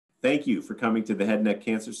Thank you for coming to the Head and Neck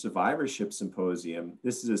Cancer Survivorship Symposium.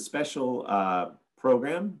 This is a special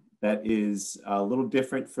program that is a little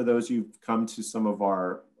different for those who've come to some of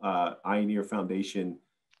our Jymirah Foundation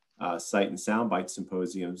Sight and Soundbite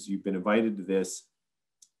Symposiums. You've been invited to this,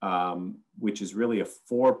 which is really a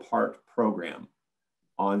 4-part program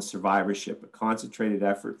on survivorship, a concentrated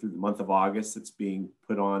effort through the month of August that's being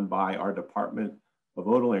put on by our Department of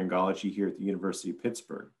Otolaryngology here at the University of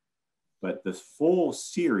Pittsburgh. But the full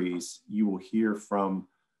series, you will hear from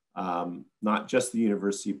not just the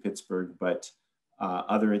University of Pittsburgh, but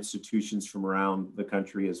other institutions from around the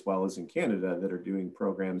country, as well as in Canada, that are doing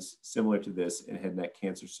programs similar to this in head and neck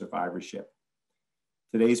cancer survivorship.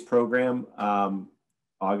 Today's program,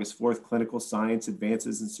 August 4th, Clinical Science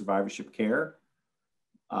Advances in Survivorship Care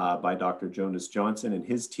by Dr. Jonas Johnson and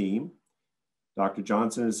his team. Dr.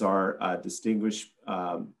 Johnson is our distinguished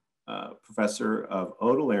professor of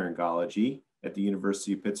otolaryngology at the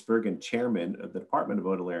University of Pittsburgh and chairman of the Department of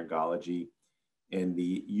Otolaryngology and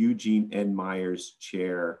the Eugene N. Myers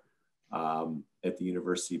Chair at the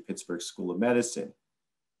University of Pittsburgh School of Medicine.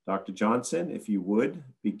 Dr. Johnson, if you would,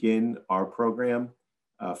 begin our program,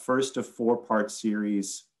 first of 4-part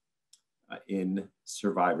series in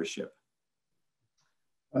survivorship.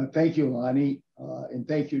 Thank you, Lonnie, and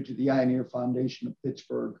thank you to the Jymirah Foundation of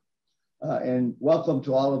Pittsburgh. And welcome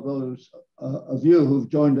to all of those of you who've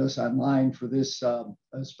joined us online for this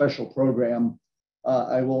special program.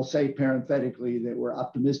 I will say parenthetically that we're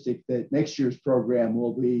optimistic that next year's program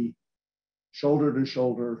will be shoulder to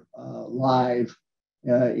shoulder live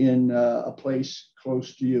in a place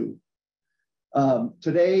close to you.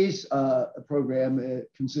 Today's program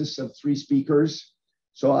consists of 3 speakers,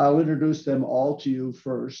 so I'll introduce them all to you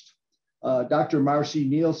first. Dr. Marci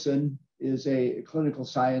Nilsen is a clinical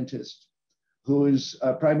scientist whose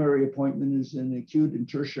primary appointment is in acute and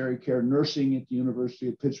tertiary care nursing at the University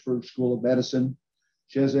of Pittsburgh School of Medicine.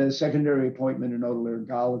 She has a secondary appointment in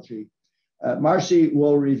otolaryngology. Marci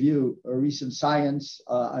will review a recent science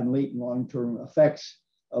on late and long-term effects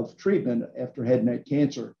of treatment after head and neck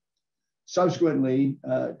cancer. Subsequently,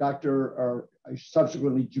 Jymirah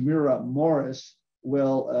Morris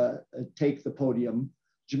will take the podium.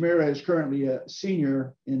 Jymirah is currently a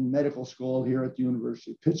senior in medical school here at the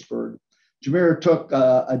University of Pittsburgh. Jymirah took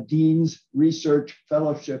a Dean's Research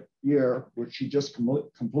Fellowship year, which she just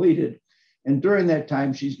completed. And during that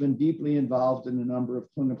time, she's been deeply involved in a number of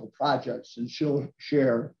clinical projects, and she'll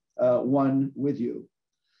share one with you.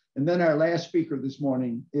 And then our last speaker this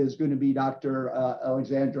morning is going to be Dr.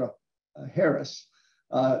 Alexandra Harris.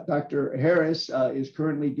 Dr. Harris is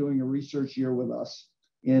currently doing a research year with us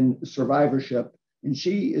in survivorship, and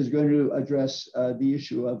she is going to address the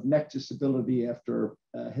issue of neck disability after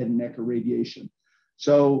head and neck irradiation.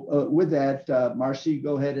 So with that, Marci,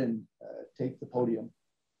 go ahead and take the podium.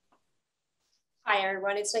 Hi,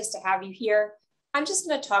 everyone. It's nice to have you here. I'm just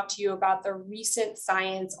going to talk to you about the recent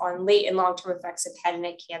science on late and long-term effects of head and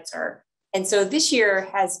neck cancer. And so this year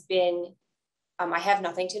has been, I have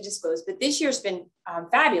nothing to disclose, but this year's been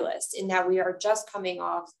fabulous in that we are just coming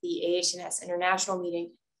off the AHNS International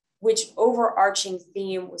meeting, which overarching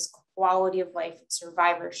theme was quality of life and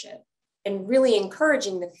survivorship, and really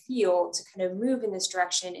encouraging the field to kind of move in this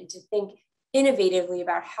direction and to think innovatively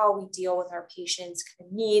about how we deal with our patients' kind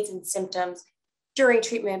of needs and symptoms during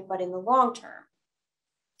treatment, but in the long term.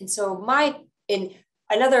 And so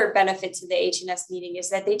another benefit to the HNS meeting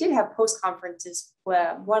is that they did have post-conferences,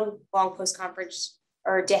 one long post-conference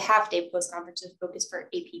or half-day post-conferences focused for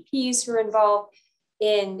APPs who are involved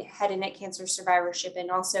in head and neck cancer survivorship,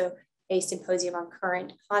 and also a symposium on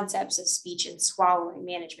current concepts of speech and swallowing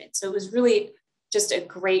management. So it was really just a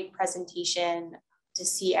great presentation to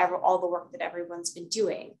see all the work that everyone's been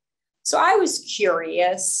doing. So I was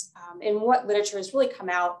curious in what literature has really come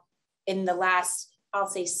out in the last, I'll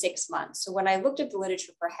say 6 months. So when I looked at the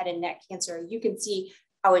literature for head and neck cancer, you can see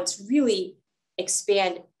how it's really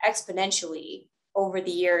expanded exponentially over the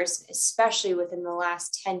years, especially within the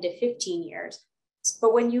last 10 to 15 years.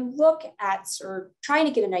 But when you look at sort of trying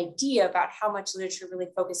to get an idea about how much literature really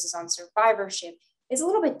focuses on survivorship, it's a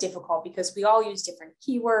little bit difficult because we all use different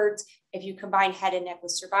keywords. If you combine head and neck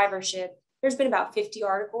with survivorship, there's been about 50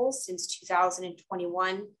 articles since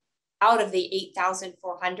 2021 out of the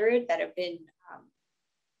 8,400 that have been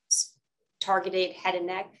targeted head and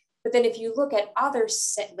neck. But then if you look at other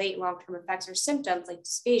late long-term effects or symptoms like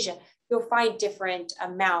dysphagia, you'll find different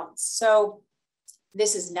amounts. So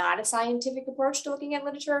this is not a scientific approach to looking at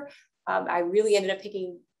literature. I really ended up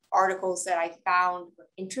picking articles that I found were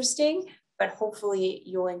interesting, but hopefully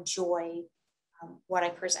you'll enjoy what I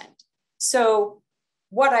present. So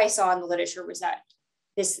what I saw in the literature was that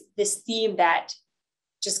this theme that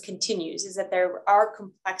just continues, is that there are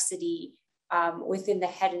complexity within the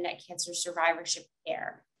head and neck cancer survivorship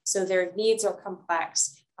care. So their needs are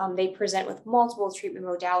complex. They present with multiple treatment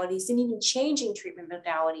modalities and even changing treatment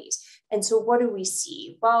modalities. And so what do we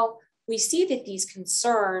see? Well, we see that these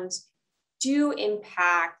concerns do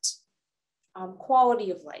impact quality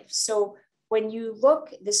of life. So when you look,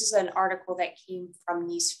 this is an article that came from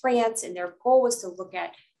Nice, France, and their goal was to look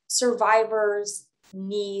at survivors'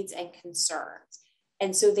 needs and concerns.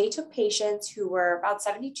 And so they took patients who were about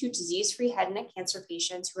 72 disease-free head and neck cancer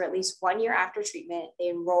patients who were at least 1 year after treatment. They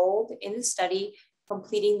enrolled in the study,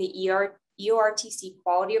 completing the EORTC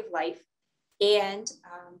quality of life and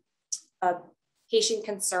a patient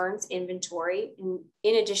concerns inventory,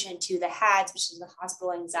 in addition to the HADS, which is the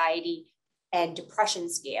hospital anxiety and depression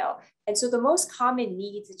scale. And so the most common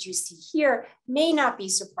needs that you see here may not be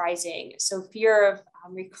surprising. So fear of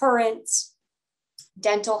recurrence,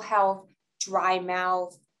 dental health, dry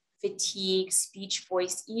mouth, fatigue, speech,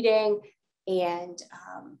 voice, eating, and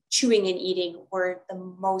chewing and eating were the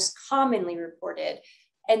most commonly reported.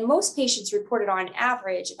 And most patients reported on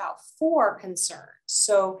average about 4 concerns.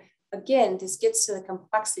 So again, this gets to the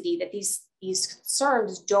complexity that these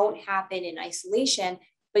concerns don't happen in isolation,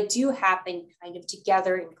 but do happen kind of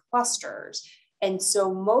together in clusters. And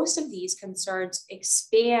so most of these concerns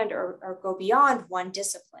expand or go beyond one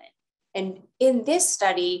discipline. And in this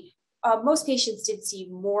study, most patients did see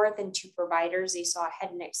more than 2 providers. They saw a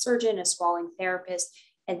head and neck surgeon, a swallowing therapist,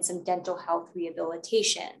 and some dental health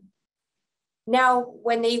rehabilitation. Now,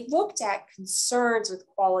 when they looked at concerns with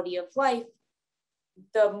quality of life,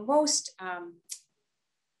 the most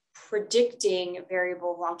predicting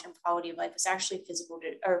variable of long-term quality of life is actually physical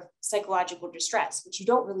or psychological distress, which you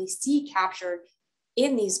don't really see captured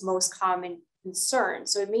in these most common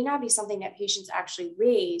concerns. So it may not be something that patients actually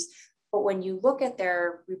raise, but when you look at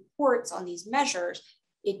their reports on these measures,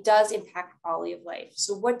 it does impact quality of life.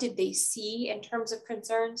 So what did they see in terms of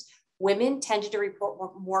concerns? Women tended to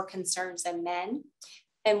report more concerns than men.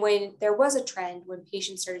 And when there was a trend, when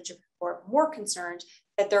patients started to report more concerns,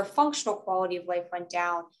 that their functional quality of life went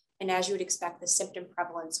down. And as you would expect, the symptom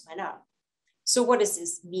prevalence went up. So what does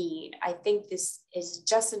this mean? I think this is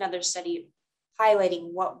just another study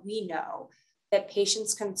highlighting what we know, that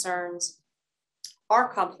patients' concerns are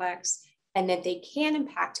complex and that they can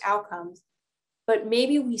impact outcomes, but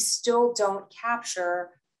maybe we still don't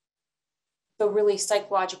capture the really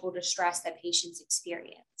psychological distress that patients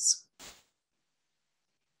experience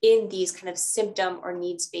in these kind of symptom or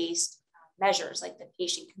needs-based measures like the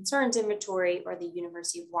patient concerns inventory or the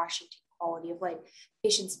University of Washington quality of life.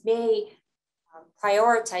 Patients may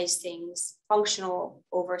prioritize things functional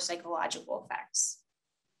over psychological effects.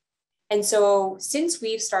 And so since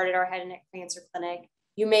we've started our head and neck cancer clinic,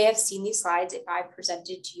 you may have seen these slides if I've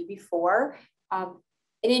presented to you before. And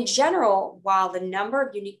in general, while the number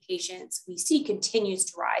of unique patients we see continues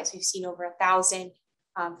to rise, we've seen over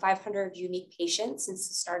 1,500 unique patients since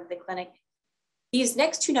the start of the clinic. These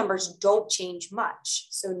next 2 numbers don't change much.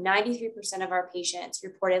 So 93% of our patients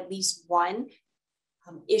report at least one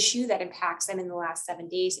issue that impacts them in the last 7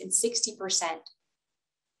 days, and 60%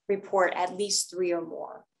 report at least 3 or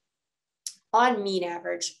more. On mean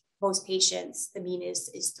average, most patients, the mean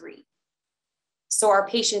is 3. So our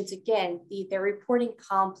patients, again, they're reporting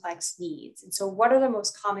complex needs. And so what are the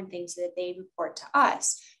most common things that they report to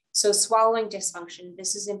us? So swallowing dysfunction,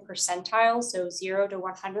 this is in percentiles, so 0 to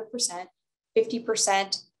 100%.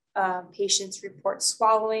 50% patients report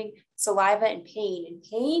swallowing, saliva, and pain. And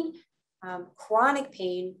pain, chronic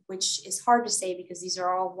pain, which is hard to say because these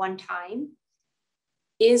are all one time,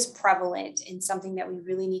 is prevalent and something that we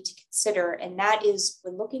really need to consider. And that is,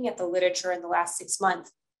 when looking at the literature in the last 6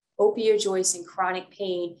 months, opioid and chronic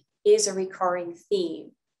pain is a recurring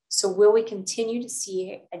theme. So will we continue to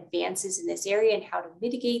see advances in this area and how to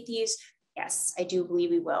mitigate these? Yes, I do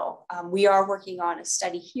believe we will. We are working on a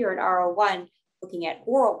study here at R01 looking at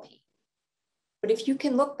oral pain. But if you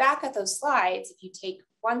can look back at those slides, if you take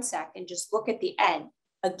 1 sec and just look at the end,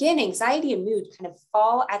 again, anxiety and mood kind of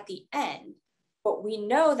fall at the end, but we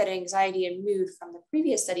know that anxiety and mood from the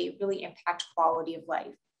previous study really impact quality of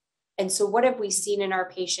life. And so what have we seen in our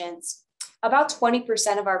patients? About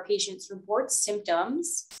 20% of our patients report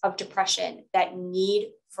symptoms of depression that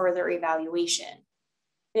need further evaluation.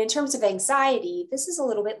 And in terms of anxiety, this is a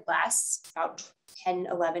little bit less, about 10,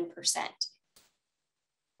 11%.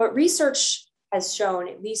 But research has shown,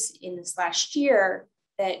 at least in this last year,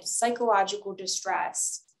 that psychological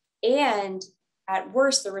distress and at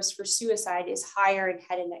worst, the risk for suicide is higher in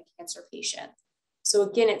head and neck cancer patients. So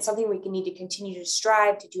again, it's something we need to continue to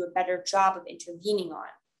strive to do a better job of intervening on.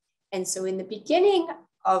 And so in the beginning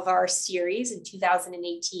of our series in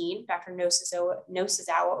 2018, Dr.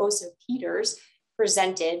 Nosizawa Oso Peters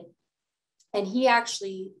presented, and he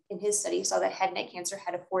actually, in his study, saw that head and neck cancer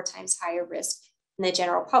had a 4 times higher risk than the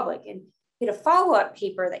general public. And he had a follow-up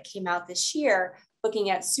paper that came out this year looking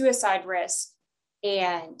at suicide risk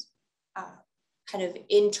and kind of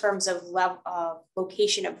in terms of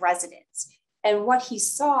location of residence. And what he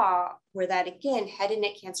saw were that, again, head and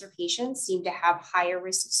neck cancer patients seem to have higher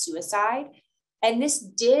risk of suicide. And this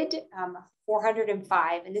did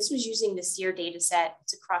 405, and this was using the SEER data set.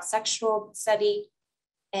 It's a cross-sectional study,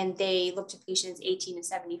 and they looked at patients 18 to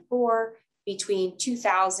 74 between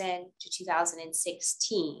 2000 to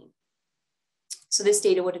 2016. So this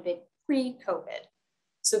data would have been pre-COVID.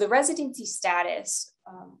 So the residency status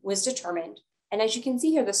was determined. And as you can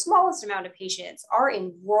see here, the smallest amount of patients are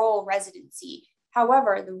in rural residency.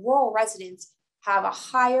 However, the rural residents have a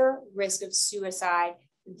higher risk of suicide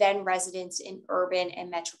than residents in urban and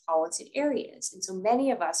metropolitan areas. And so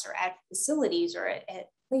many of us are at facilities or at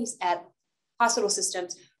least at hospital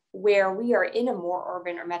systems where we are in a more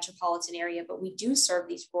urban or metropolitan area, but we do serve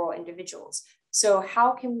these rural individuals. So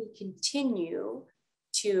how can we continue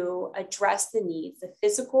to address the needs, the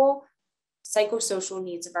physical, psychosocial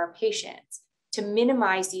needs of our patients to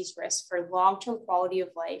minimize these risks for long-term quality of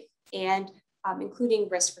life and including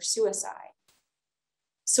risk for suicide?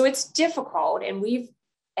 So it's difficult, and we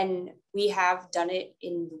have done it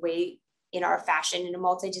in our fashion, in a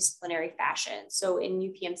multidisciplinary fashion. So in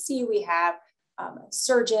UPMC, we have a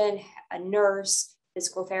surgeon, a nurse,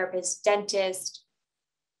 physical therapist, dentist,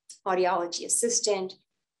 audiology assistant,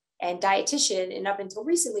 and dietitian. And up until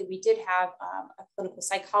recently, we did have a clinical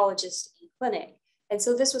psychologist in clinic. And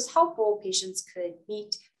so this was helpful. Patients could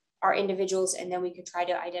meet our individuals, and then we could try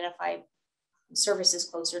to identify services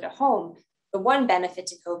closer to home. The one benefit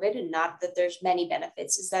to COVID, and not that there's many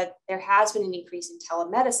benefits, is that there has been an increase in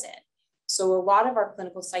telemedicine. So a lot of our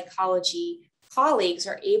clinical psychology colleagues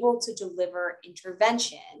are able to deliver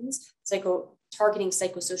interventions, targeting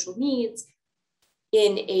psychosocial needs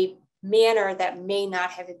in a manner that may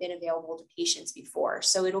not have been available to patients before.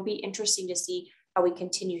 So it'll be interesting to see how we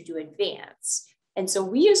continue to advance. And so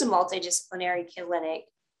we use a multidisciplinary clinic,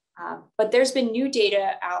 but there's been new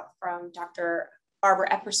data out from Dr. Barbara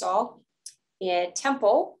Eppersall at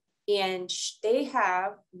Temple, and they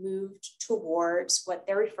have moved towards what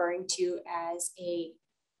they're referring to as a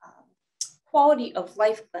quality of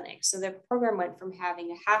life clinic. So the program went from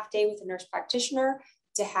having a half day with a nurse practitioner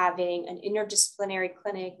to having an interdisciplinary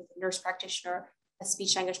clinic with a nurse practitioner, a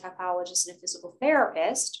speech language pathologist, and a physical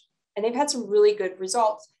therapist. And they've had some really good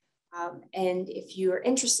results. And if you're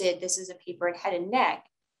interested, this is a paper at Head and Neck,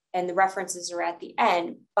 and the references are at the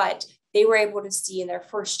end, but they were able to see in their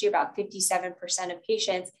first year about 57% of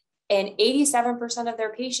patients, and 87% of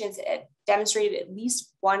their patients demonstrated at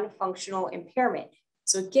least one functional impairment.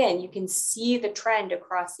 So again, you can see the trend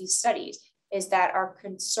across these studies is that our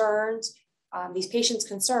concerns, these patients'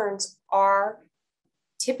 concerns are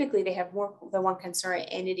typically they have more than one concern,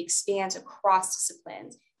 and it expands across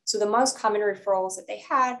disciplines. So the most common referrals that they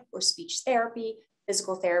had were speech therapy,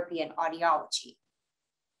 physical therapy, and audiology.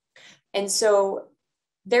 And so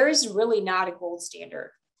there is really not a gold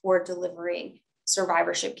standard for delivering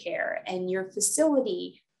survivorship care, and your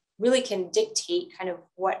facility really can dictate kind of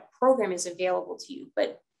what program is available to you.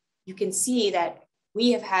 But you can see that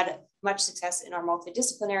we have had much success in our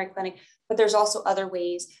multidisciplinary clinic, but there's also other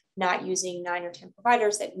ways, not using 9 or 10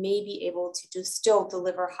 providers, that may be able to still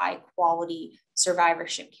deliver high quality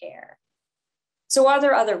survivorship care. So are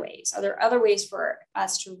there other ways? Are there other ways for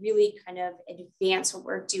us to really kind of advance what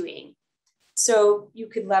we're doing? So you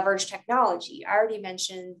could leverage technology. I already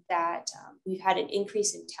mentioned that we've had an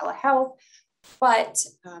increase in telehealth, but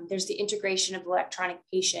there's the integration of electronic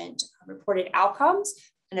patient reported outcomes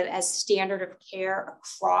kind of as standard of care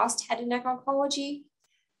across head and neck oncology.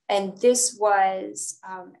 And this was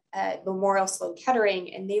at Memorial Sloan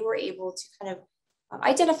Kettering, and they were able to kind of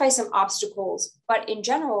identify some obstacles, but in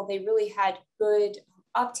general, they really had good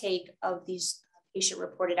uptake of these patient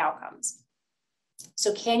reported outcomes.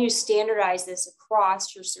 So can you standardize this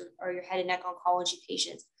across your head and neck oncology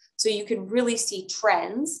patients so you can really see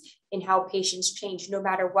trends in how patients change no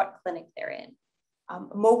matter what clinic they're in?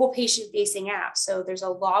 Mobile patient-facing apps. So there's a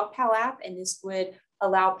LogPal app, and this would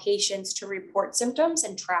allow patients to report symptoms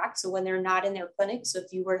and track. So when they're not in their clinic, so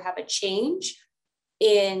if you were to have a change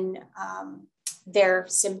in their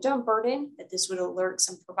symptom burden, that this would alert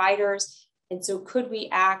some providers. And so could we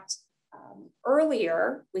act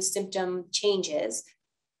earlier with symptom changes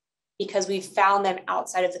because we've found them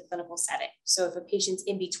outside of the clinical setting? So if a patient's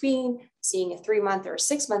in between seeing a 3-month or a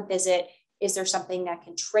 6-month visit, is there something that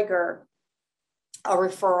can trigger a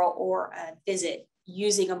referral or a visit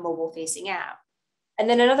using a mobile-facing app. And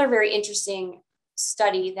then another very interesting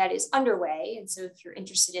study that is underway, and so if you're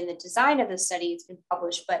interested in the design of the study, it's been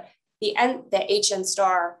published, but the HN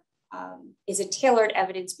STAR is a tailored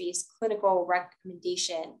evidence-based clinical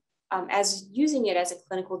recommendation as using it as a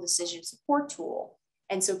clinical decision support tool.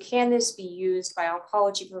 And so can this be used by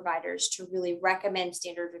oncology providers to really recommend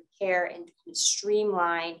standard of care and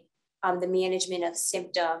streamline the management of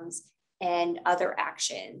symptoms and other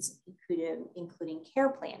actions, including care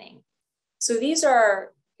planning? So these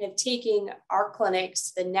are kind of taking our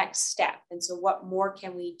clinics the next step. And so what more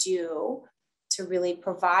can we do to really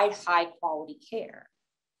provide high quality care?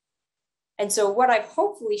 And so what I've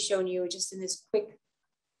hopefully shown you just in this quick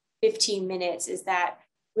 15 minutes is that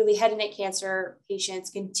really head and neck cancer patients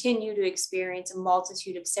continue to experience a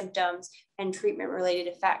multitude of symptoms and treatment-related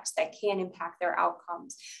effects that can impact their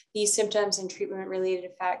outcomes. These symptoms and treatment-related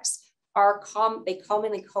effects they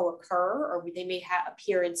commonly co-occur, or they may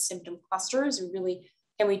appear in symptom clusters, and really,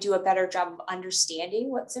 can we do a better job of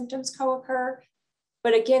understanding what symptoms co-occur?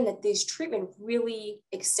 But again, that this treatment really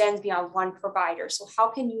extends beyond one provider. So how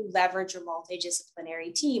can you leverage your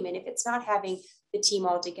multidisciplinary team? And if it's not having the team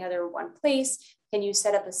all together in one place, can you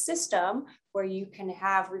set up a system where you can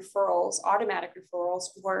have referrals, automatic referrals,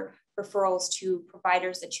 or referrals to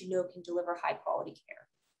providers that you know can deliver high quality care?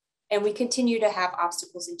 And we continue to have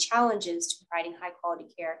obstacles and challenges to providing high quality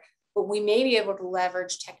care, but we may be able to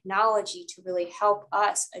leverage technology to really help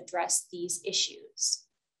us address these issues.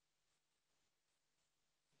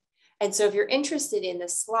 And so if you're interested in the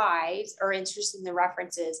slides or interested in the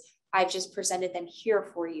references, I've just presented them here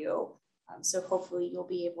for you. So hopefully you'll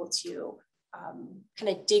be able to kind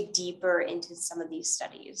of dig deeper into some of these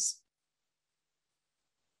studies.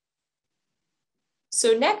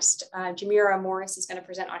 So next, Jymirah Morris is going to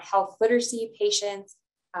present on health literacy, patients,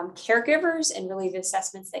 caregivers, and really the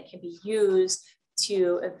assessments that can be used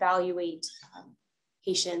to evaluate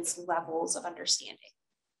patients' levels of understanding.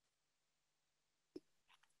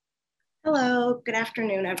 Hello, good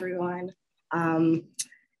afternoon, everyone.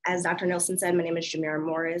 As Dr. Nilsen said, my name is Jymirah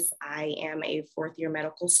Morris. I am a fourth-year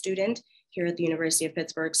medical student here at the University of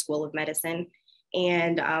Pittsburgh School of Medicine.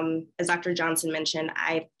 And as Dr. Johnson mentioned,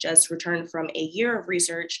 I've just returned from a year of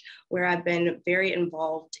research where I've been very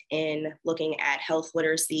involved in looking at health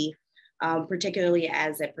literacy, particularly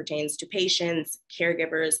as it pertains to patients,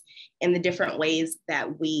 caregivers, and the different ways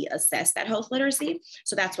that we assess that health literacy.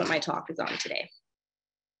 So that's what my talk is on today.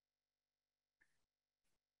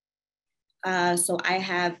 So I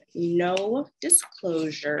have no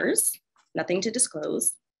disclosures, nothing to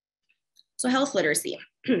disclose. So health literacy.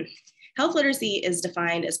 Health literacy is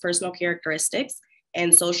defined as personal characteristics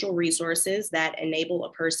and social resources that enable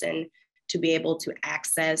a person to be able to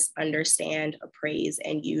access, understand, appraise,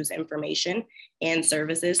 and use information and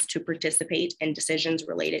services to participate in decisions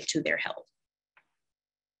related to their health.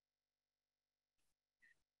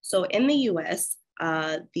 So in the US,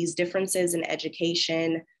 these differences in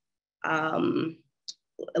education,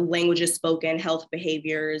 languages spoken, health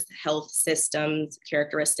behaviors, health systems,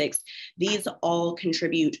 characteristics, these all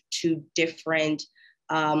contribute to different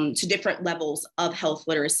levels of health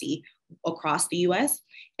literacy across the US.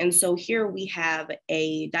 And so here we have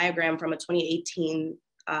a diagram from a 2018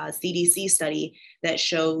 CDC study that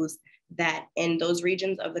shows that in those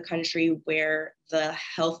regions of the country where the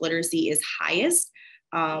health literacy is highest,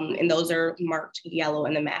 and those are marked yellow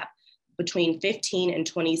in the map, between 15 and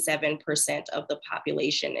 27% of the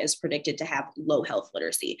population is predicted to have low health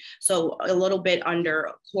literacy. So a little bit under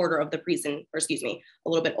a quarter of the a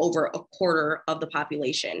little bit over a quarter of the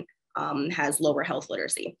population has lower health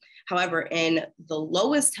literacy. However, in the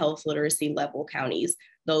lowest health literacy level counties,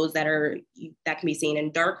 those that can be seen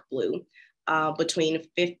in dark blue, between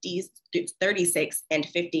 36 and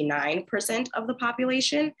 59% of the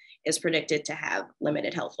population is predicted to have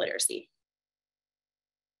limited health literacy.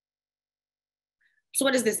 So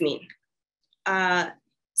what does this mean?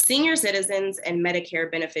 Senior citizens and Medicare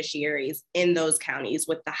beneficiaries in those counties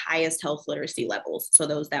with the highest health literacy levels, so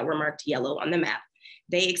those that were marked yellow on the map,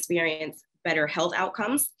 they experience better health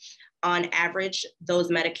outcomes. On average, those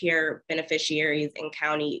Medicare beneficiaries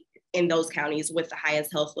in those counties with the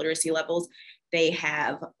highest health literacy levels, they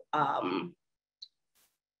have,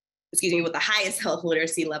 with the highest health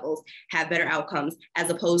literacy levels have better outcomes as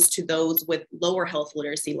opposed to those with lower health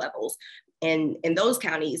literacy levels. And in those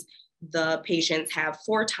counties, the patients have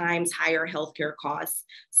 4 times higher healthcare costs,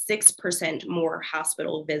 6% more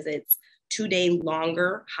hospital visits, 2-day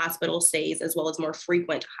longer hospital stays, as well as more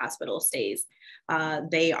frequent hospital stays.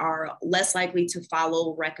 They are less likely to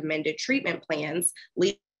follow recommended treatment plans,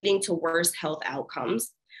 leading to worse health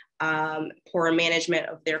outcomes. poor management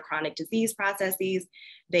of their chronic disease processes.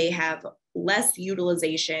 They have less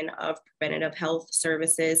utilization of preventative health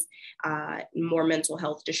services, more mental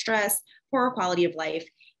health distress, poorer quality of life.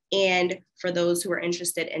 And for those who are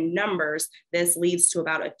interested in numbers, this leads to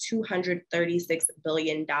about a $236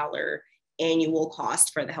 billion annual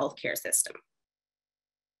cost for the healthcare system.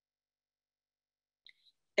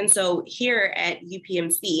 And so here at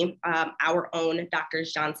UPMC, our own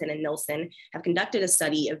Drs. Johnson and Nilsen have conducted a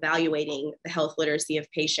study evaluating the health literacy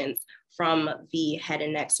of patients from the head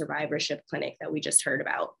and neck survivorship clinic that we just heard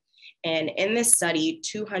about. And in this study,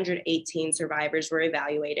 218 survivors were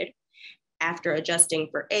evaluated. After adjusting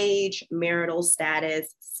for age, marital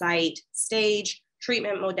status, site, stage,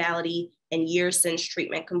 treatment modality, and years since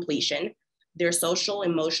treatment completion, their social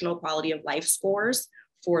emotional quality of life scores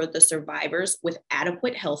for the survivors with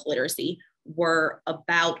adequate health literacy were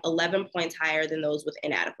about 11 points higher than those with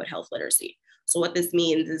inadequate health literacy. So what this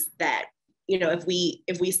means is that, you know, if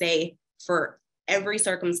we say for every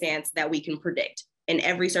circumstance that we can predict, in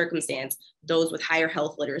every circumstance, those with higher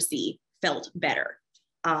health literacy felt better.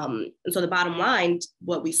 And so the bottom line,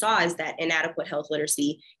 what we saw is that inadequate health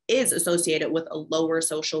literacy is associated with a lower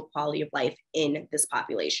social quality of life in this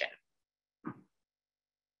population.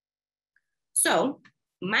 So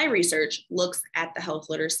my research looks at the health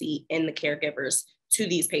literacy in the caregivers to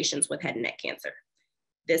these patients with head and neck cancer.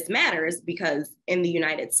 This matters because in the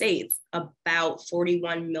United States, about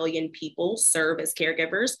 41 million people serve as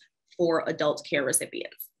caregivers for adult care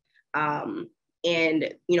recipients.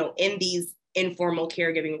 And, you know, in these informal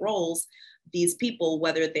caregiving roles, these people,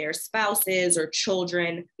 whether they're spouses or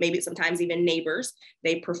children, maybe sometimes even neighbors,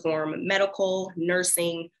 they perform medical,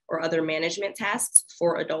 nursing, or other management tasks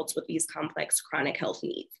for adults with these complex chronic health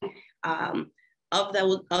needs. Of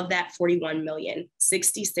that 41 million,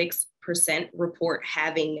 66% report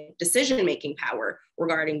having decision-making power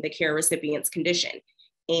regarding the care recipient's condition.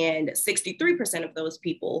 And 63% of those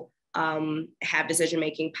people have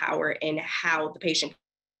decision-making power in how the patient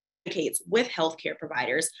communicates with healthcare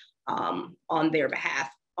providers on behalf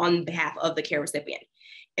of the care recipient.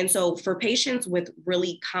 And so for patients with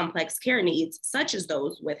really complex care needs, such as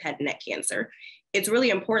those with head and neck cancer, it's really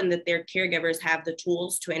important that their caregivers have the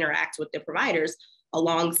tools to interact with their providers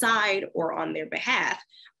alongside or on their behalf,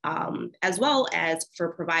 as well as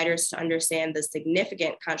for providers to understand the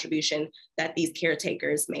significant contribution that these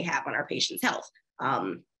caretakers may have on our patients' health.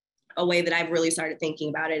 A way that I've really started thinking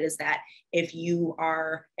about it is that if you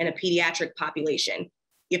are in a pediatric population,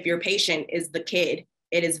 if your patient is the kid,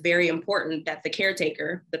 it is very important that the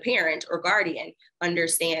caretaker, the parent or guardian,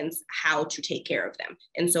 understands how to take care of them.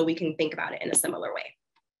 And so we can think about it in a similar way.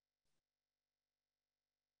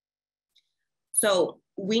 So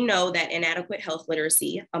we know that inadequate health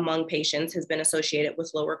literacy among patients has been associated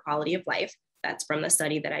with lower quality of life. That's from the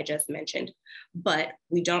study that I just mentioned. But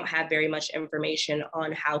we don't have very much information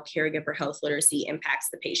on how caregiver health literacy impacts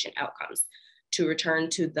the patient outcomes. To return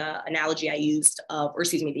to the analogy I used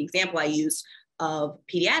the example I used of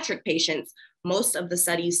pediatric patients, most of the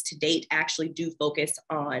studies to date actually do focus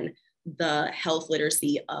on the health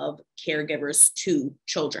literacy of caregivers to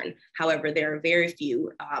children. However, there are very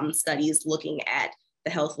few studies looking at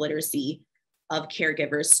the health literacy of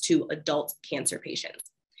caregivers to adult cancer patients.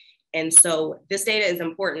 And so this data is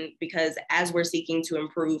important because as we're seeking to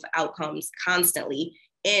improve outcomes constantly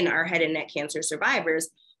in our head and neck cancer survivors,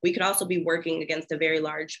 we could also be working against a very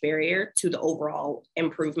large barrier to the overall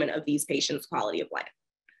improvement of these patients' quality of life.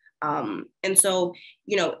 And so,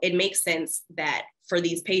 you know, it makes sense that for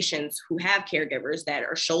these patients who have caregivers that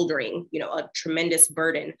are shouldering, you know, a tremendous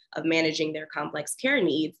burden of managing their complex care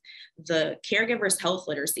needs, the caregiver's health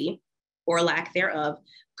literacy or lack thereof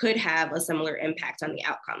could have a similar impact on the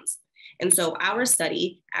outcomes. And so our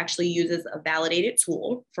study actually uses a validated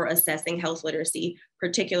tool for assessing health literacy,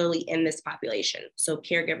 particularly in this population. So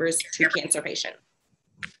caregivers to cancer patients.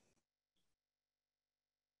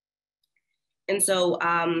 And so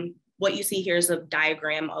what you see here is a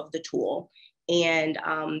diagram of the tool. And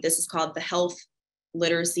this is called the Health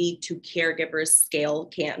Literacy to Caregivers Scale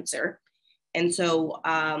Cancer. And so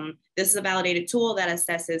this is a validated tool that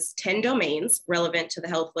assesses 10 domains relevant to the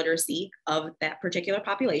health literacy of that particular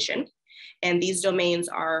population. And these domains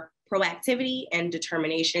are proactivity and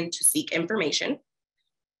determination to seek information,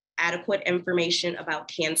 adequate information about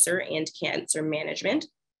cancer and cancer management,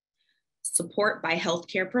 support by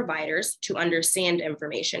healthcare providers to understand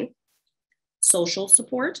information, social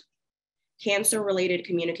support, cancer-related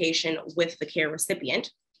communication with the care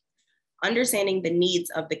recipient, understanding the needs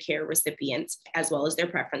of the care recipients as well as their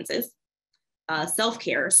preferences,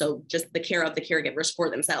 self-care, so just the care of the caregivers for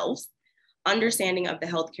themselves, understanding of the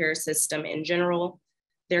healthcare system in general,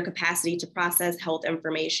 their capacity to process health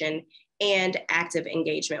information, and active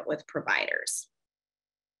engagement with providers.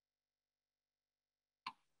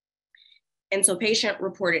 And so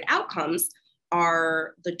patient-reported outcomes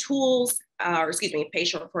are the tools,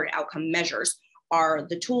 patient-reported outcome measures are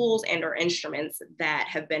the tools and or instruments that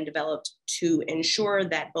have been developed to ensure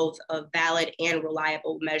that both a valid and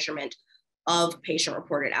reliable measurement of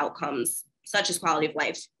patient-reported outcomes, such as quality of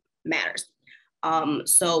life, matters.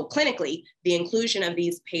 So clinically, the inclusion of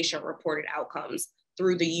these patient-reported outcomes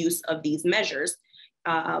through the use of these measures,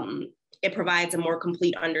 it provides a more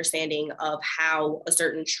complete understanding of how a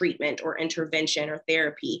certain treatment or intervention or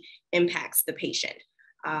therapy impacts the patient.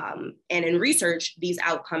 And in research, these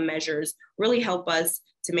outcome measures really help us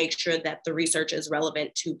to make sure that the research is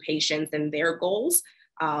relevant to patients and their goals.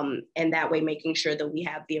 And that way making sure that we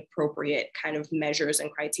have the appropriate kind of measures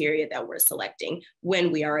and criteria that we're selecting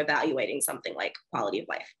when we are evaluating something like quality of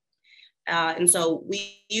life. And so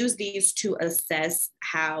we use these to assess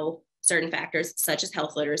how certain factors such as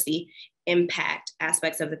health literacy impact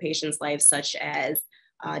aspects of the patient's life, such as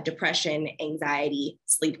depression, anxiety,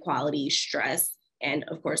 sleep quality, stress, and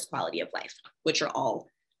of course, quality of life, which are all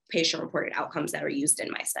patient-reported outcomes that are used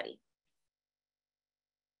in my study.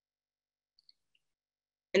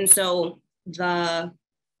 And so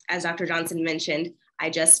as Dr. Johnson mentioned, I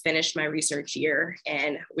just finished my research year,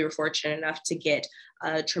 and we were fortunate enough to get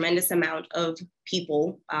a tremendous amount of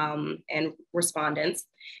people and respondents.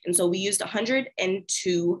 And so we used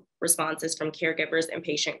 102 responses from caregivers and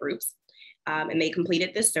patient groups, and they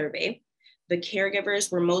completed this survey. The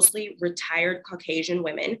caregivers were mostly retired Caucasian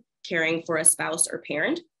women caring for a spouse or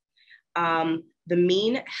parent. The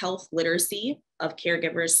mean health literacy of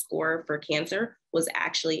caregivers score for cancer was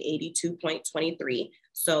actually 82.23.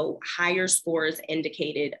 So higher scores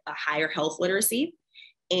indicated a higher health literacy.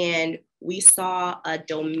 And we saw a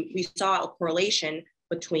correlation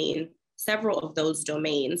between several of those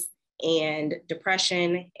domains and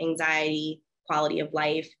depression, anxiety, quality of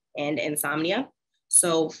life, and insomnia.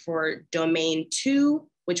 So for domain 2,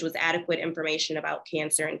 which was adequate information about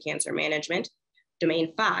cancer and cancer management,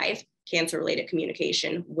 domain 5, cancer-related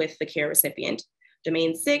communication with the care recipient,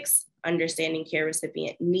 domain 6, understanding care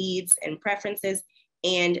recipient needs and preferences,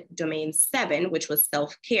 and domain 7, which was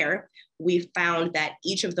self-care, we found that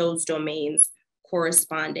each of those domains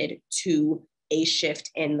corresponded to a shift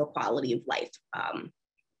in the quality of life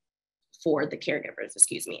for the caregivers,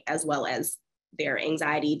 as well as their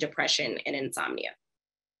anxiety, depression, and insomnia.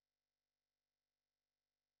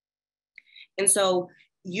 And so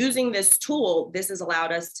using this tool, this has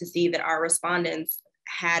allowed us to see that our respondents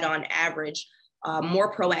had on average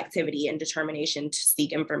more proactivity and determination to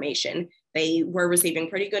seek information. They were receiving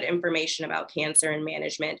pretty good information about cancer and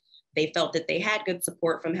management. They felt that they had good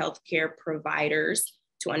support from healthcare providers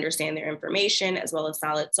to understand their information, as well as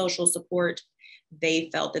solid social support. They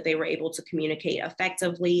felt that they were able to communicate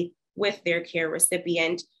effectively with their care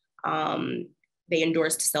recipient. They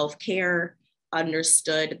endorsed self-care,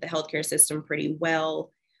 understood the healthcare system pretty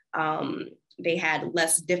well. They had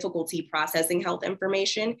less difficulty processing health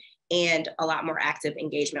information and a lot more active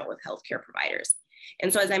engagement with healthcare providers.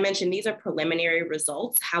 And so, as I mentioned, these are preliminary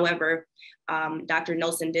results. However, Dr.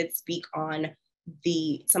 Nilsen did speak on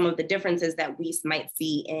some of the differences that we might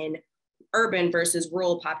see in urban versus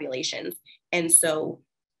rural populations. And so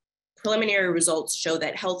preliminary results show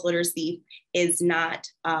that health literacy is not,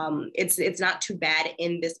 it's not too bad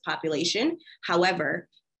in this population. However,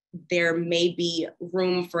 there may be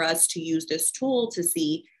room for us to use this tool to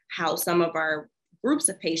see how some of our groups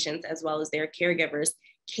of patients, as well as their caregivers,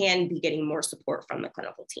 can be getting more support from the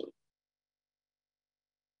clinical team.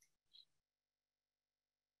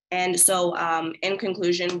 And so in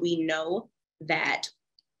conclusion, we know that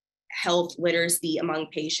health literacy among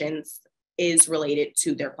patients is related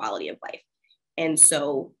to their quality of life. And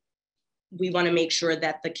so we want to make sure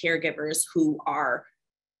that the caregivers who are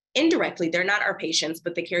indirectly, they're not our patients,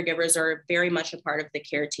 but the caregivers are very much a part of the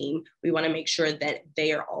care team. We want to make sure that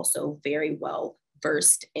they are also very well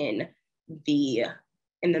versed in the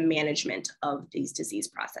management of these disease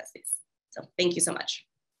processes. So thank you so much.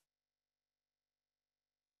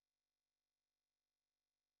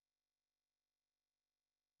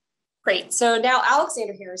 Great. So now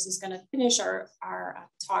Alexandra Harris is going to finish our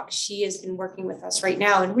talk. She has been working with us right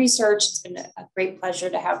now in research. It's been a great pleasure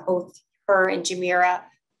to have both her and Jymirah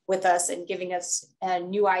with us and giving us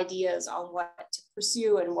new ideas on what to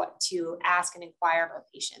pursue and what to ask and inquire of our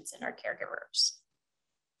patients and our caregivers.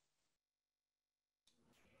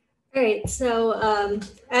 All right, so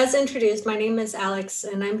as introduced, my name is Alex,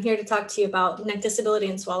 and I'm here to talk to you about neck disability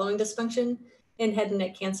and swallowing dysfunction in head and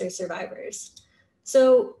neck cancer survivors.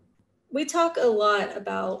 So we talk a lot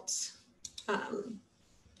about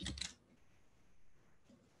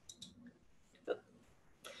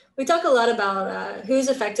who's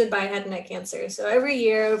affected by head and neck cancer. So every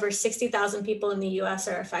year, over 60,000 people in the US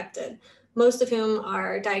are affected, most of whom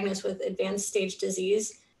are diagnosed with advanced stage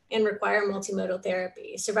disease and require multimodal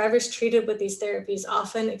therapy. Survivors treated with these therapies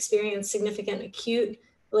often experience significant acute,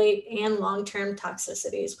 late, and long-term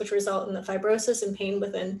toxicities, which result in the fibrosis and pain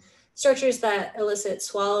within structures that elicit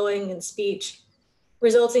swallowing and speech,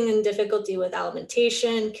 resulting in difficulty with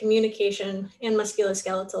alimentation, communication, and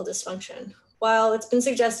musculoskeletal dysfunction. While it's been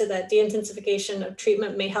suggested that de-intensification of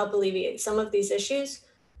treatment may help alleviate some of these issues,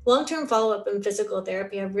 long-term follow-up and physical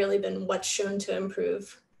therapy have really been what's shown to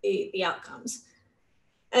improve the outcomes.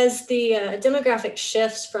 As the demographic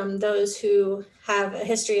shifts from those who have a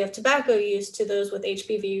history of tobacco use to those with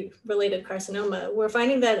HPV-related carcinoma, we're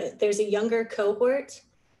finding that there's a younger cohort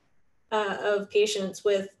of patients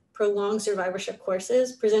with prolonged survivorship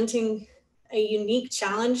courses presenting a unique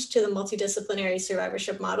challenge to the multidisciplinary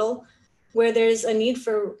survivorship model, where there's a need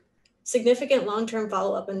for significant long-term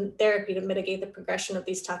follow-up and therapy to mitigate the progression of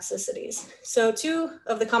these toxicities. So 2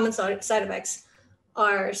 of the common side effects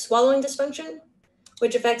are swallowing dysfunction,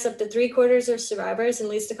 which affects up to 3/4 of survivors and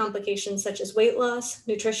leads to complications such as weight loss,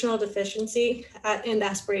 nutritional deficiency, and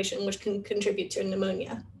aspiration, which can contribute to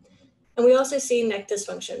pneumonia. And we also see neck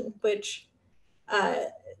dysfunction, which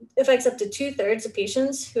affects up to 2/3 of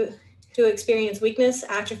patients who experience weakness,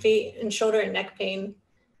 atrophy, and shoulder and neck pain,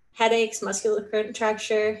 headaches, muscular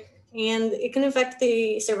contracture, and it can affect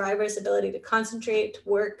the survivor's ability to concentrate,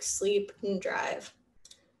 work, sleep, and drive.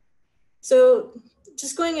 So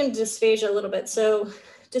just going into dysphagia a little bit. So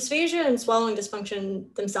dysphagia and swallowing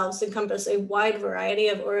dysfunction themselves encompass a wide variety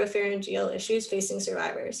of oropharyngeal issues facing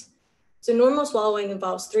survivors. So normal swallowing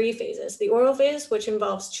involves 3 phases: the oral phase, which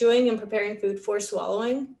involves chewing and preparing food for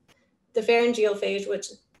swallowing; the pharyngeal phase, which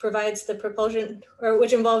involves the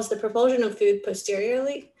propulsion of food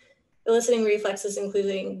posteriorly, eliciting reflexes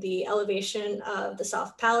including the elevation of the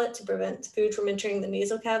soft palate to prevent food from entering the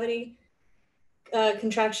nasal cavity,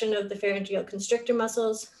 contraction of the pharyngeal constrictor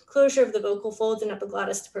muscles, closure of the vocal folds and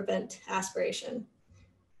epiglottis to prevent aspiration.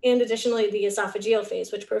 And additionally, the esophageal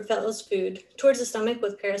phase, which propels food towards the stomach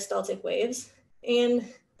with peristaltic waves.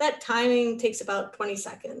 And that timing takes about 20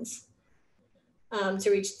 seconds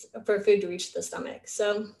for food to reach the stomach.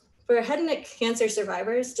 So for head and neck cancer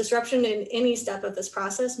survivors, disruption in any step of this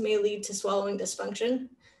process may lead to swallowing dysfunction.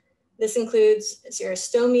 This includes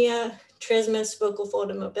xerostomia, trismus, vocal fold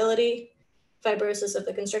immobility, fibrosis of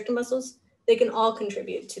the constrictor muscles. They can all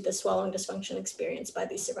contribute to the swallowing dysfunction experienced by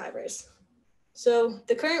these survivors. So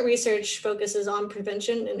the current research focuses on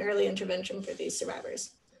prevention and early intervention for these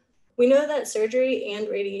survivors. We know that surgery and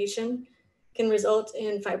radiation can result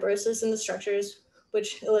in fibrosis in the structures,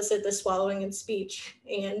 which elicit the swallowing and speech,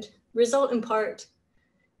 and resulting in part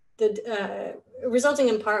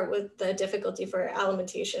with the difficulty for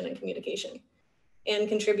alimentation and communication, and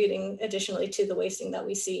contributing additionally to the wasting that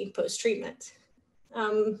we see post-treatment.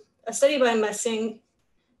 A study by Messing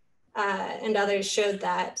and others showed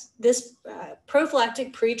that this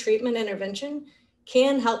prophylactic pre-treatment intervention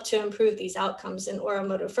can help to improve these outcomes in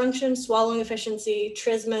oromotor function, swallowing efficiency,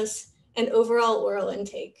 trismus, and overall oral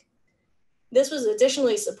intake. This was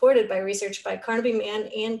additionally supported by research by Carnaby Mann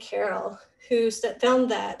and Carroll, who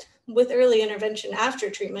found that with early intervention after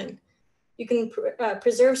treatment, you can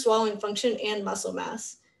preserve swallowing function and muscle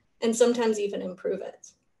mass, and sometimes even improve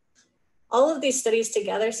it. All of these studies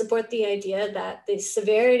together support the idea that the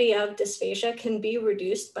severity of dysphagia can be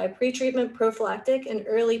reduced by pre-treatment prophylactic and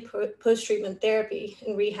early post-treatment therapy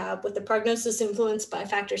in rehab, with the prognosis influenced by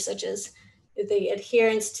factors such as the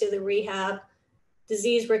adherence to the rehab,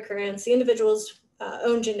 disease recurrence, the individual's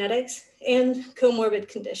own genetics, and comorbid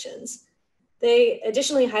conditions. They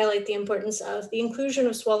additionally highlight the importance of the inclusion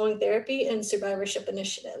of swallowing therapy in survivorship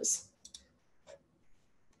initiatives.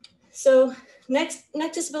 So neck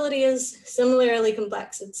disability is similarly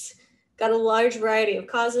complex. It's got a large variety of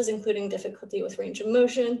causes, including difficulty with range of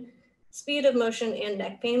motion, speed of motion, and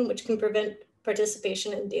neck pain, which can prevent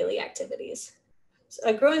participation in daily activities. So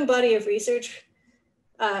a growing body of research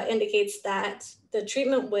indicates that the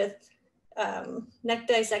treatment with neck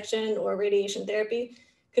dissection or radiation therapy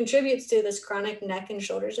contributes to this chronic neck and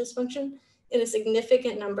shoulder dysfunction in a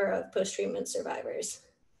significant number of post-treatment survivors.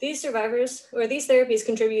 These therapies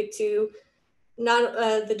contribute to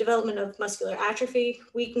the development of muscular atrophy,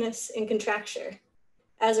 weakness, and contracture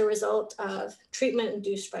as a result of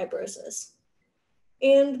treatment-induced fibrosis.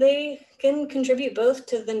 And they can contribute both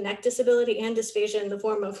to the neck disability and dysphagia in the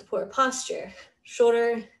form of poor posture,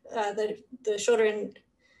 the shoulder and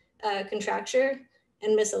contracture,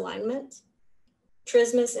 and misalignment,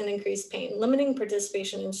 trismus, and increased pain, limiting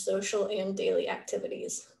participation in social and daily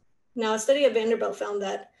activities. Now, a study at Vanderbilt found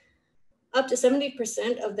that up to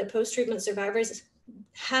 70% of the post-treatment survivors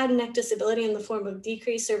had neck disability in the form of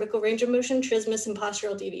decreased cervical range of motion, trismus, and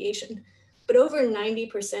postural deviation. But over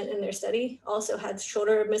 90% in their study also had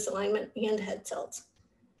shoulder misalignment and head tilt.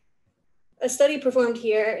 A study performed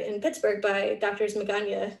here in Pittsburgh by Drs.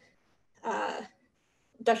 Magana,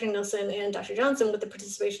 Dr. Nilsen, and Dr. Johnson with the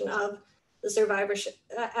participation of the survivorship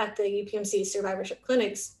at the UPMC survivorship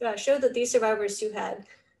clinics showed that these survivors who had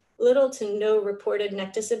little to no reported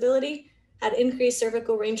neck disability had increased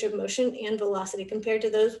cervical range of motion and velocity compared to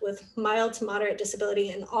those with mild to moderate disability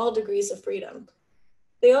in all degrees of freedom.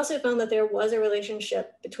 They also found that there was a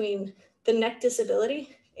relationship between the neck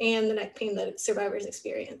disability and the neck pain that survivors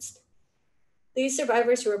experienced. These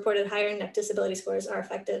survivors who reported higher neck disability scores are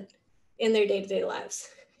affected in their day-to-day lives,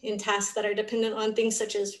 in tasks that are dependent on things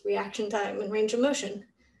such as reaction time and range of motion,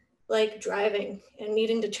 like driving and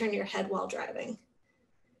needing to turn your head while driving.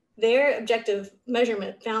 Their objective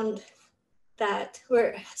measurement found that,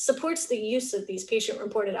 or supports the use of these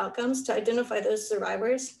patient-reported outcomes to identify those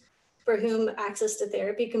survivors for whom access to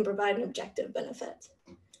therapy can provide an objective benefit.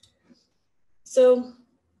 So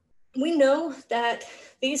we know that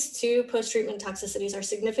these two post-treatment toxicities are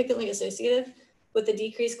significantly associated with the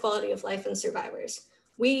decreased quality of life in survivors.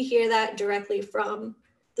 We hear that directly from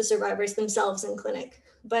the survivors themselves in clinic,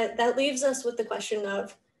 but that leaves us with the question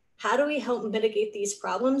of how do we help mitigate these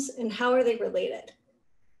problems and how are they related?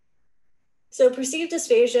 So perceived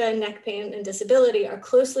dysphagia, neck pain, and disability are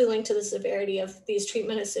closely linked to the severity of these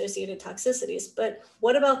treatment-associated toxicities, but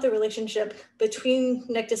what about the relationship between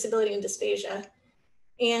neck disability and dysphagia?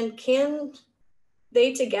 And can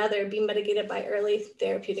they together be mitigated by early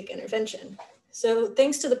therapeutic intervention? So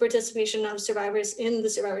thanks to the participation of survivors in the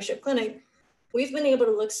survivorship clinic, we've been able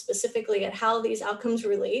to look specifically at how these outcomes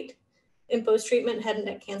relate in post-treatment head and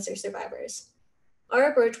neck cancer survivors.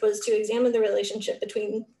 Our approach was to examine the relationship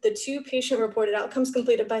between the two patient-reported outcomes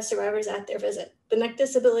completed by survivors at their visit, the Neck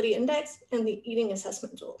Disability Index and the Eating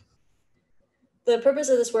Assessment Tool. The purpose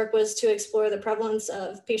of this work was to explore the prevalence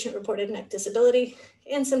of patient-reported neck disability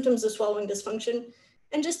and symptoms of swallowing dysfunction,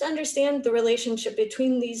 and just understand the relationship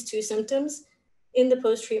between these two symptoms in the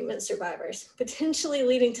post-treatment survivors, potentially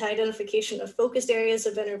leading to identification of focused areas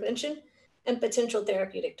of intervention and potential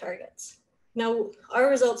therapeutic targets. Now, our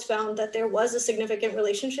results found that there was a significant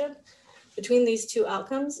relationship between these two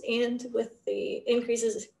outcomes and with the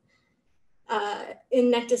increases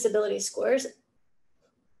in neck disability scores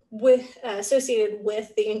associated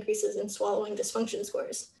with the increases in swallowing dysfunction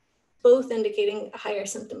scores, both indicating a higher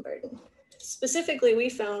symptom burden. Specifically, we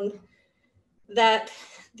found that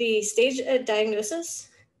the stage of diagnosis,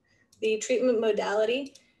 the treatment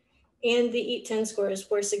modality, and the EAT-10 scores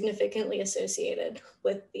were significantly associated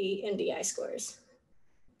with the NDI scores.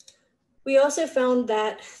 We also found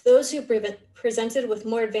that those who presented with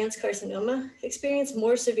more advanced carcinoma experienced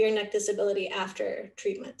more severe neck disability after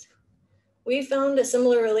treatment. We found a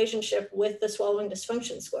similar relationship with the swallowing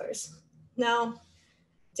dysfunction scores. Now,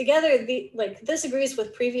 together, this agrees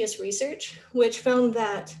with previous research, which found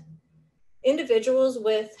that individuals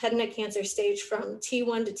with head and neck cancer stage from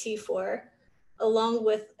T1 to T4, along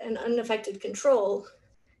with an unaffected control,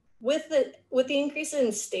 with the increase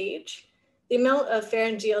in stage, the amount of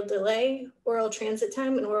pharyngeal delay, oral transit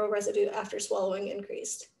time, and oral residue after swallowing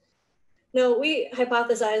increased. Now, we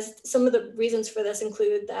hypothesized some of the reasons for this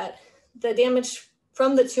include that the damage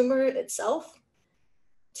from the tumor itself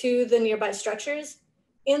to the nearby structures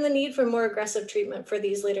and the need for more aggressive treatment for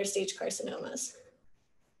these later stage carcinomas.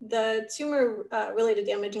 The tumor-related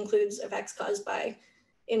damage includes effects caused by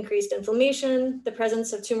increased inflammation, the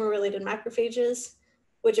presence of tumor-related macrophages,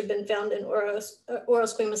 which have been found in oral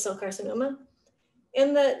squamous cell carcinoma,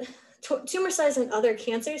 and that tumor size in other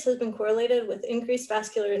cancers has been correlated with increased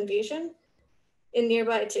vascular invasion in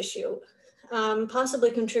nearby tissue,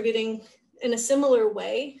 possibly contributing in a similar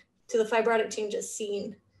way to the fibrotic changes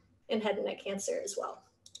seen in head and neck cancer as well.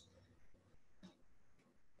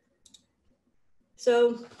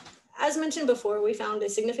 So, as mentioned before, we found a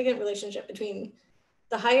significant relationship between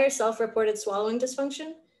the higher self-reported swallowing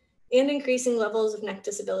dysfunction and increasing levels of neck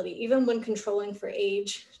disability, even when controlling for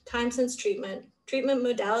age, time since treatment, treatment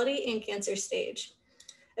modality, and cancer stage.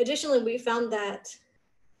 Additionally, we found that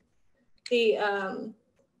the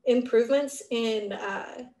improvements in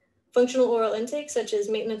functional oral intake, such as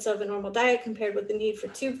maintenance of a normal diet compared with the need for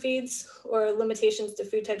tube feeds or limitations to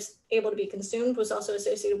food types able to be consumed, was also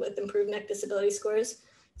associated with improved neck disability scores,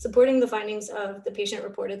 supporting the findings of the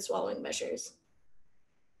patient-reported swallowing measures.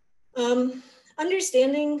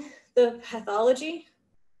 Understanding the pathology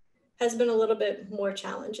has been a little bit more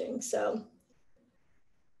challenging. So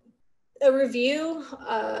a review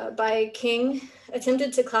by King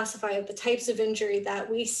attempted to classify the types of injury that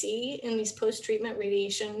we see in these post-treatment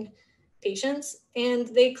radiation patients, and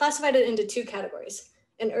they classified it into two categories,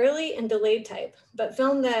 an early and delayed type, but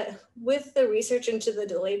found that with the research into the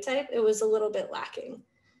delayed type, it was a little bit lacking.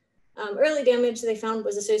 Early damage they found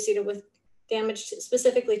was associated with damage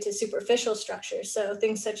specifically to superficial structures, so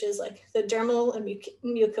things such as like the dermal and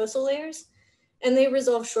mucosal layers, and they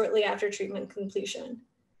resolved shortly after treatment completion.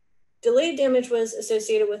 Delayed damage was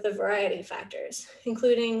associated with a variety of factors,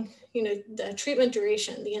 including the treatment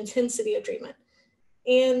duration, the intensity of treatment,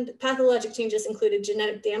 and pathologic changes included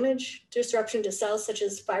genetic damage, disruption to cells such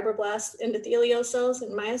as fibroblasts, endothelial cells,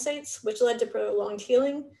 and myocytes, which led to prolonged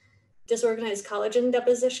healing, disorganized collagen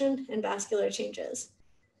deposition, and vascular changes.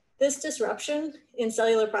 This disruption in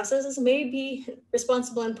cellular processes may be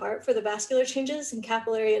responsible in part for the vascular changes and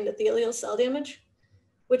capillary endothelial cell damage,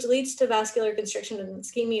 which leads to vascular constriction and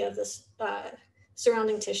ischemia of the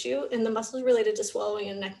surrounding tissue and the muscles related to swallowing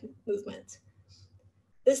and neck movement.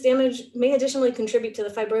 This damage may additionally contribute to the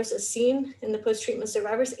fibrosis seen in the post-treatment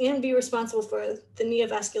survivors and be responsible for the need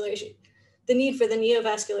for the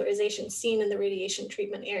neovascularization seen in the radiation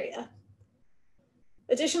treatment area.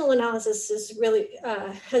 Additional analysis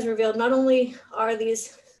has revealed not only are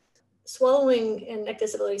these swallowing and neck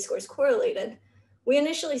disability scores correlated, we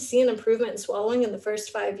initially see an improvement in swallowing in the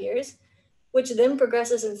first 5 years, which then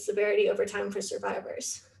progresses in severity over time for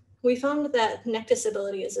survivors. We found that neck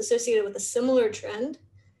disability is associated with a similar trend,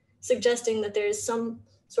 suggesting that there is some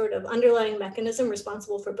sort of underlying mechanism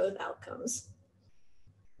responsible for both outcomes.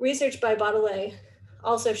 Research by Baudelet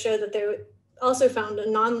also showed that there also found a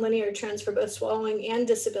nonlinear trends for both swallowing and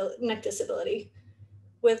neck disability,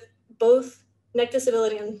 with both neck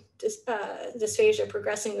disability and dysphagia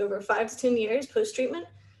progressing over 5 to 10 years post-treatment,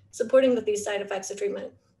 supporting that these side effects of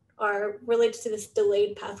treatment are related to this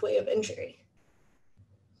delayed pathway of injury.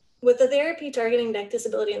 With the therapy targeting neck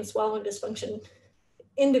disability and swallowing dysfunction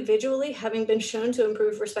individually having been shown to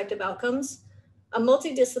improve respective outcomes, a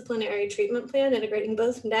multidisciplinary treatment plan integrating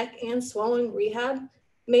both neck and swallowing rehab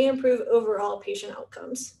may improve overall patient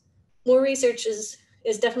outcomes. More research is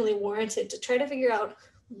definitely warranted to try to figure out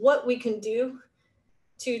what we can do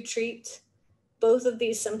to treat both of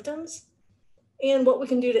these symptoms and what we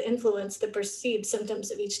can do to influence the perceived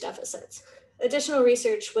symptoms of each deficit. Additional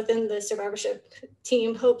research within the survivorship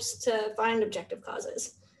team hopes to find objective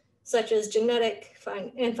causes, such as genetic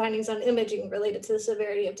findings on imaging related to the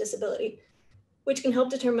severity of disability, which can help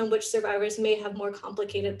determine which survivors may have more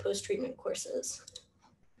complicated post-treatment courses.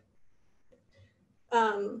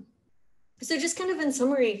 So just kind of in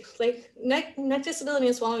summary, like neck disability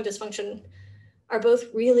and swallowing dysfunction are both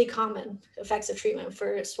really common effects of treatment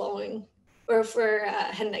for swallowing or for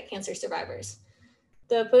head and neck cancer survivors.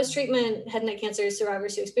 The post-treatment head and neck cancer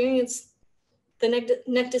survivors who experienced the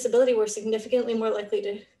neck disability were significantly more likely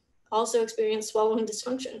to also experience swallowing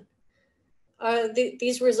dysfunction.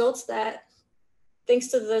 These results that, thanks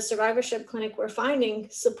to the survivorship clinic we're finding,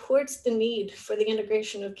 supports the need for the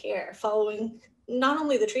integration of care following not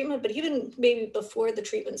only the treatment, but even maybe before the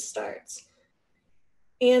treatment starts.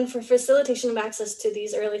 And for facilitation of access to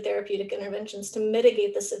these early therapeutic interventions to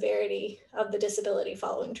mitigate the severity of the disability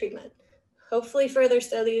following treatment. Hopefully further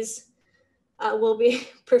studies will be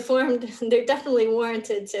performed. They're definitely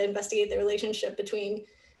warranted to investigate the relationship between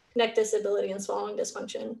neck disability and swallowing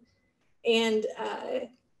dysfunction, and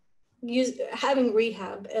having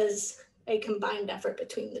rehab as a combined effort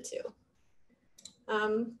between the two.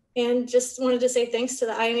 And just wanted to say thanks to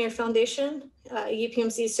the Ioneer Foundation,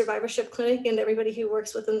 UPMC Survivorship Clinic, and everybody who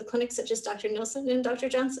works within the clinic, such as Dr. Nilsen and Dr.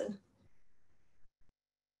 Johnson.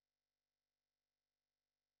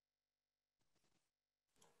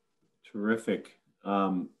 Terrific.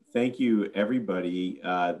 Thank you, everybody.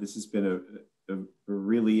 This has been a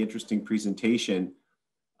really interesting presentation.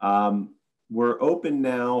 We're open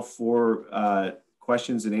now for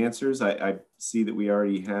questions and answers. I see that we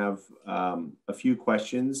already have a few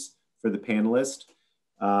questions for the panelists.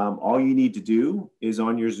 All you need to do is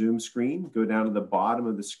on your Zoom screen, go down to the bottom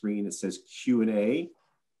of the screen. It says Q&A.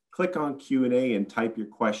 Click on Q&A and type your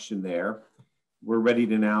question there. We're ready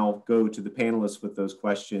to now go to the panelists with those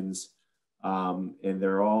questions. And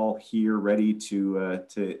they're all here ready to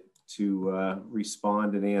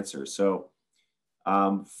respond and answer. So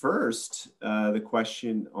first, the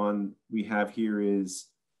question we have here is,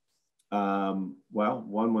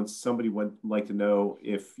 somebody would like to know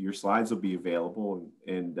if your slides will be available,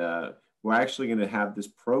 and we're actually going to have this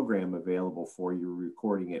program available for you.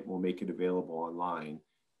 Recording it, we'll make it available online,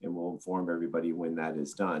 and we'll inform everybody when that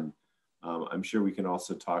is done. I'm sure we can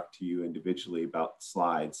also talk to you individually about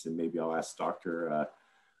slides, and maybe I'll ask Dr.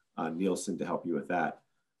 Nilsen to help you with that.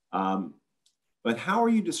 But how are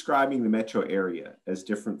you describing the metro area as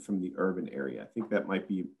different from the urban area? I think that might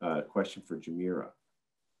be a question for Jymirah.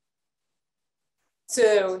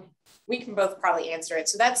 So we can both probably answer it.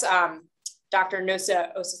 So that's Dr.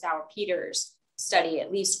 Nosa Osasawa-Peters' study.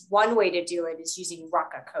 At least one way to do it is using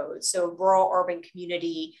RUCA codes, so rural urban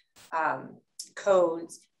community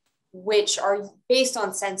codes, which are based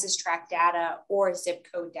on census tract data or zip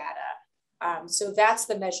code data. So that's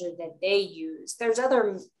the measure that they use. There's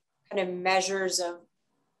other kind of measures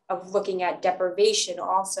of looking at deprivation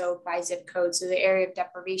also by zip code. So the area of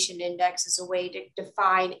deprivation index is a way to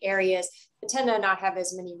define areas that tend to not have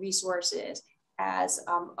as many resources as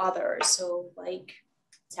others. So like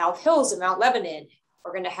South Hills and Mount Lebanon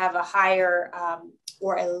are going to have a higher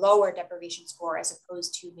or a lower deprivation score as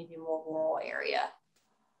opposed to maybe a more rural area.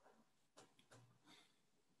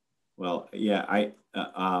 Well, yeah,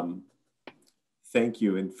 thank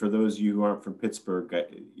you. And for those of you who aren't from Pittsburgh,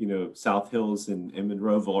 you know, South Hills and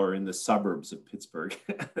Monroeville are in the suburbs of Pittsburgh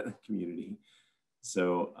community.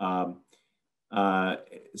 So,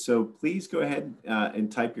 so please go ahead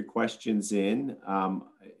and type your questions in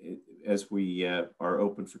as we are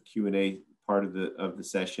open for Q&A part of the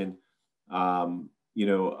session. You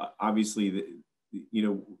know, obviously, you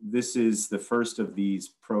know, this is the first of these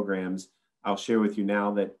programs. I'll share with you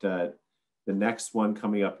now that the next one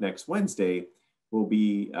coming up next Wednesday will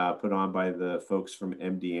be put on by the folks from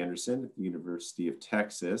MD Anderson at the University of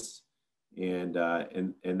Texas. And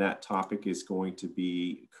that topic is going to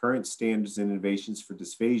be current standards and innovations for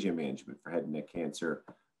dysphagia management for head and neck cancer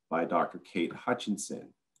by Dr. Kate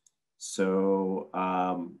Hutchinson. So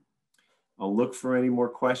I'll look for any more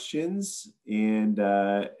questions, and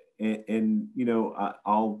you know,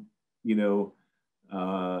 I'll, you know,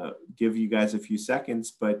 give you guys a few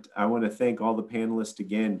seconds, but I want to thank all the panelists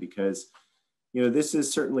again, because, you know, this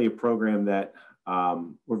is certainly a program that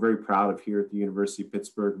we're very proud of here at the University of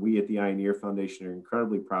Pittsburgh. We at the Eye and Ear Foundation are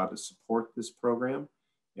incredibly proud to support this program,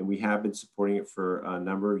 and we have been supporting it for a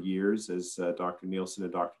number of years, as Dr. Nilsen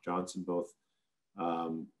and Dr. Johnson both,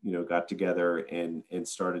 you know, got together and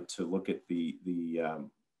started to look at the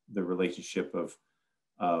relationship of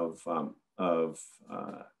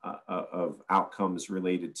outcomes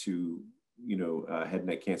related to, you know, head and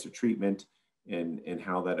neck cancer treatment and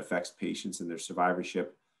how that affects patients and their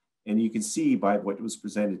survivorship. And you can see by what was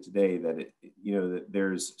presented today that you know, that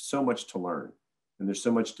there's so much to learn, and there's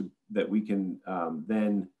so much that we can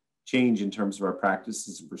then change in terms of our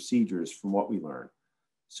practices and procedures from what we learn.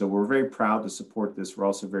 So we're very proud to support this. We're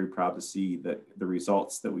also very proud to see that the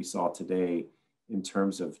results that we saw today in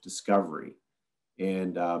terms of discovery,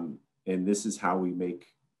 and this is how we make,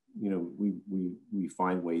 you know, we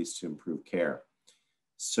find ways to improve care.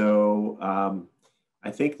 So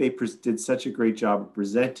I think they did such a great job of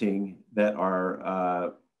presenting that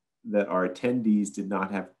our attendees did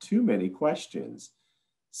not have too many questions.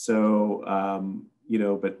 So, you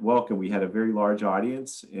know, but welcome. We had a very large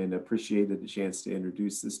audience and appreciated the chance to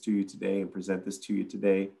introduce this to you today and present this to you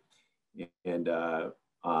today. And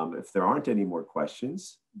if there aren't any more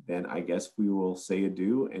questions, then I guess we will say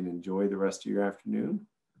adieu and enjoy the rest of your afternoon.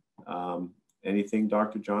 Anything,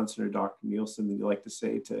 Dr. Johnson or Dr. Nilsen, that you'd like to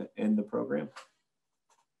say to end the program?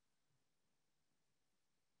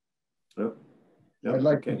 Oh, no? I'd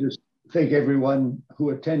like to just thank everyone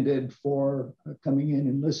who attended for coming in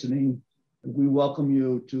and listening. We welcome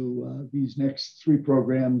you to these next 3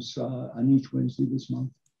 programs on each Wednesday this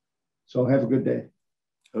month. So have a good day.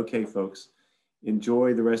 Okay, folks.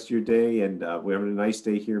 Enjoy the rest of your day, and we're having a nice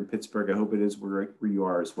day here in Pittsburgh. I hope it is where you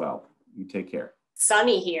are as well. You take care.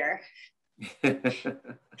 Sunny here.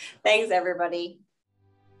 Thanks, everybody.